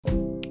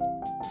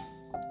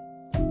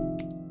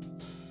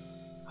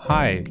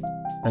Hi,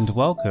 and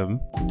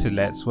welcome to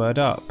Let's Word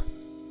Up.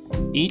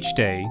 Each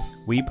day,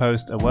 we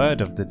post a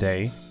word of the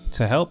day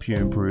to help you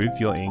improve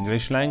your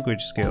English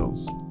language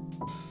skills.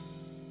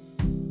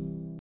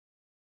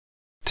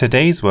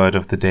 Today's word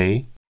of the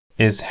day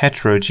is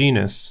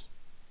heterogeneous.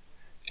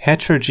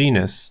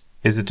 Heterogeneous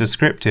is a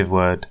descriptive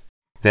word,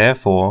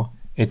 therefore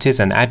it is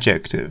an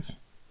adjective.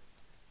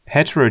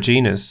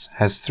 Heterogeneous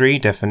has three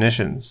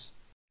definitions.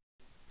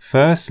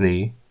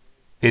 Firstly,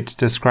 it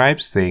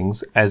describes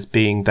things as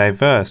being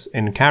diverse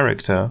in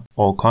character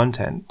or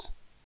content.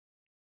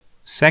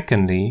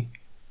 Secondly,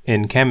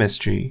 in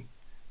chemistry,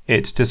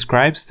 it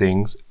describes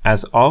things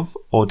as of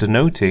or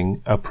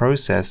denoting a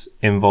process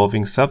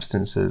involving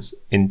substances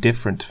in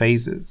different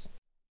phases.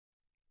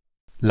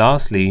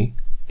 Lastly,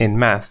 in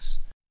maths,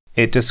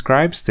 it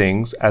describes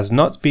things as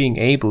not being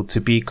able to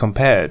be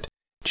compared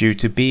due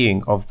to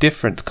being of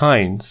different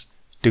kinds,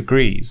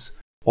 degrees,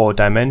 or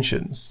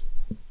dimensions.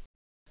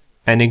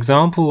 An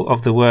example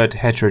of the word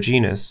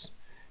heterogeneous,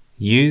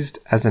 used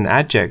as an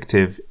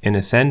adjective in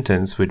a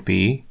sentence would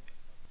be,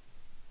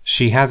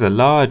 she has a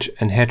large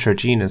and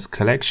heterogeneous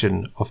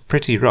collection of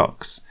pretty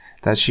rocks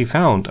that she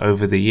found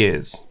over the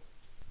years.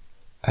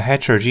 A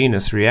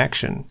heterogeneous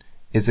reaction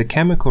is a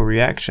chemical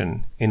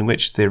reaction in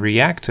which the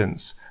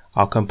reactants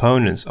are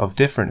components of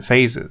different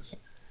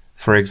phases,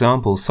 for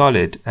example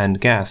solid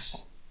and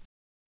gas.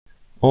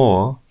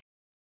 Or,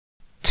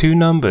 two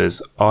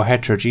numbers are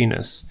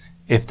heterogeneous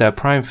if their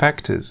prime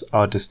factors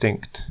are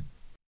distinct.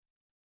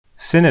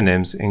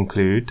 Synonyms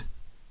include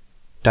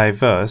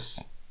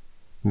diverse,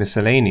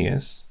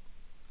 miscellaneous,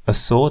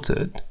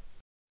 assorted,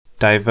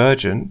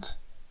 divergent,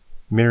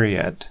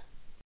 myriad.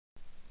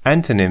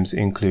 Antonyms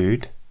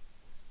include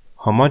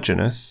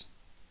homogeneous,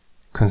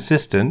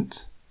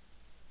 consistent,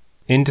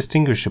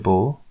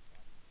 indistinguishable,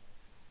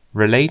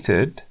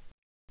 related,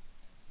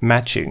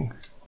 matching.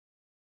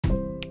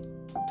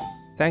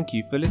 Thank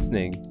you for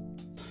listening.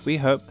 We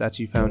hope that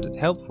you found it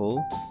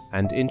helpful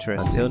and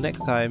interesting. Until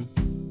next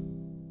time.